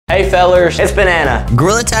Hey fellers, it's Banana.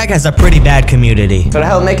 Gorilla Tag has a pretty bad community. So to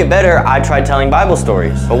help make it better, I tried telling Bible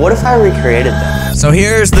stories. But what if I recreated them? So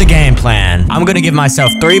here's the game plan. I'm gonna give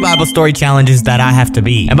myself 3 Bible story challenges that I have to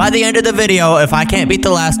beat. And by the end of the video, if I can't beat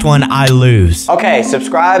the last one, I lose. Okay,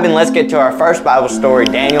 subscribe and let's get to our first Bible story,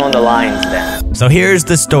 Daniel and the Lion's Den. So here's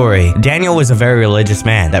the story. Daniel was a very religious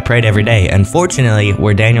man that prayed every day. Unfortunately,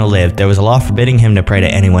 where Daniel lived, there was a law forbidding him to pray to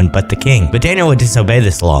anyone but the king. But Daniel would disobey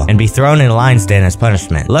this law and be thrown in a lion's den as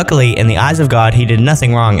punishment. Luckily, in the eyes of God, he did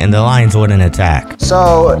nothing wrong and the lions wouldn't attack.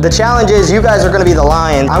 So the challenge is you guys are gonna be the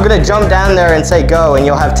lion. I'm gonna jump down there and say go, and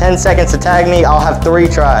you'll have 10 seconds to tag me. I'll have 3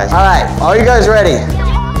 tries. All right, are you guys ready?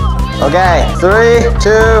 Okay, 3, 2,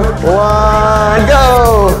 1,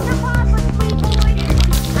 go!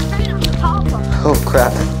 Oh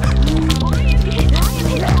crap.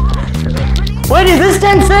 Wait, is this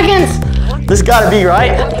 10 seconds? This gotta be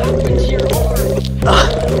right.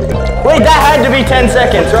 Wait, that had to be 10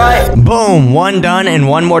 seconds, right? Boom, 1 done and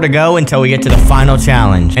 1 more to go until we get to the final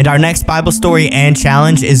challenge. And our next Bible story and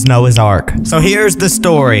challenge is Noah's Ark. So here's the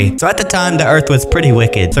story. So at the time, the earth was pretty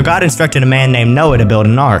wicked. So God instructed a man named Noah to build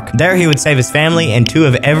an ark. There he would save his family and 2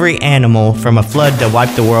 of every animal from a flood to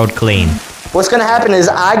wipe the world clean. What's gonna happen is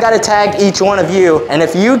I gotta tag each one of you, and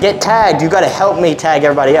if you get tagged, you gotta help me tag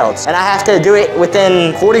everybody else. And I have to do it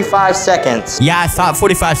within 45 seconds. Yeah, I thought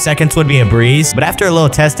 45 seconds would be a breeze, but after a little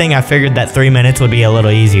testing, I figured that 3 minutes would be a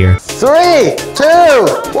little easier. 3, 2,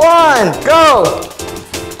 1, go!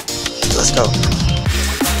 Let's go.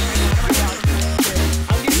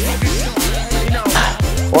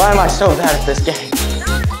 Why am I so bad at this game?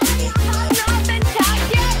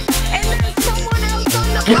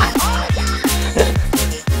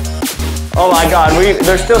 Oh my God,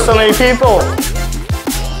 there's still so many people.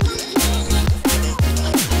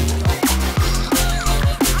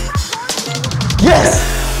 Yes!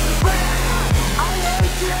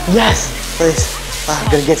 Yes, please. I'm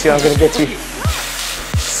gonna get you, I'm gonna get you.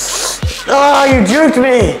 Oh, you juked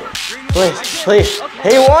me. Please, please.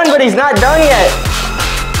 He won, but he's not done yet.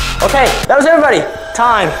 Okay, that was everybody.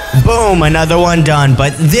 Time. Boom, another one done,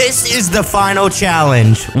 but this is the final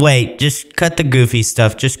challenge. Wait, just cut the goofy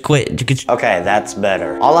stuff, just quit. Okay, that's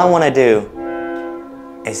better. All I wanna do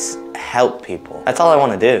is help people. That's all I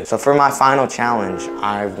wanna do. So for my final challenge,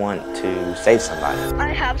 I want to save somebody.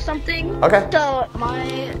 I have something. Okay. So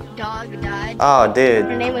my dog died. Oh, dude.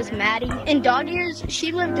 Her name was Maddie. In dog years,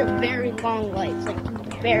 she lived a very long life,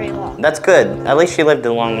 like very long. That's good. At least she lived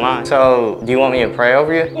a long life. So, do you want me to pray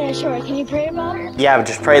over you? Yeah, sure. Can you pray about her? Yeah, but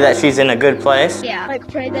just pray that she's in a good place. Yeah, like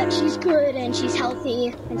pray that she's good and she's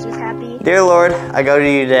healthy and she's happy. Dear Lord, I go to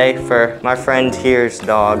you today for my friend here's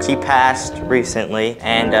dog. She passed recently,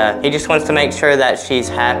 and he just wants to make sure that she's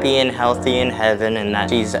happy and healthy in heaven and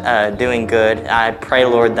that she's doing good. I pray,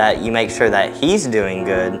 Lord, that you make sure that he's doing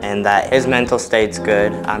good and that his mental state's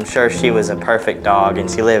good. I'm sure she was a perfect dog and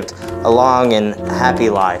she lived a long and happy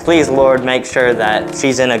life. Please, Lord, make sure that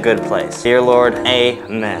she's in a good place. Dear Lord,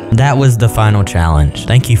 amen. That was the final challenge.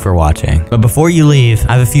 Thank you for watching. But before you leave,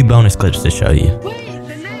 I have a few bonus clips to show you. Wait,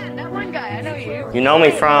 that one guy, I know you. You know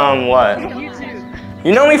me from what? YouTube.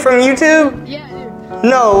 You know me from YouTube? Yeah,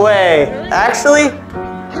 No way. Actually?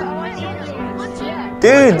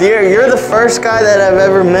 Dude, you're the first guy that I've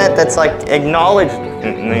ever met that's like acknowledged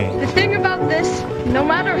me. The thing about this, no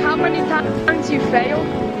matter how many times you fail,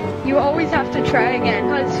 you always have to try again.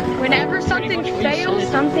 Because whenever something fails,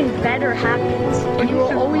 something better happens. And you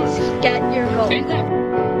will always get your goal.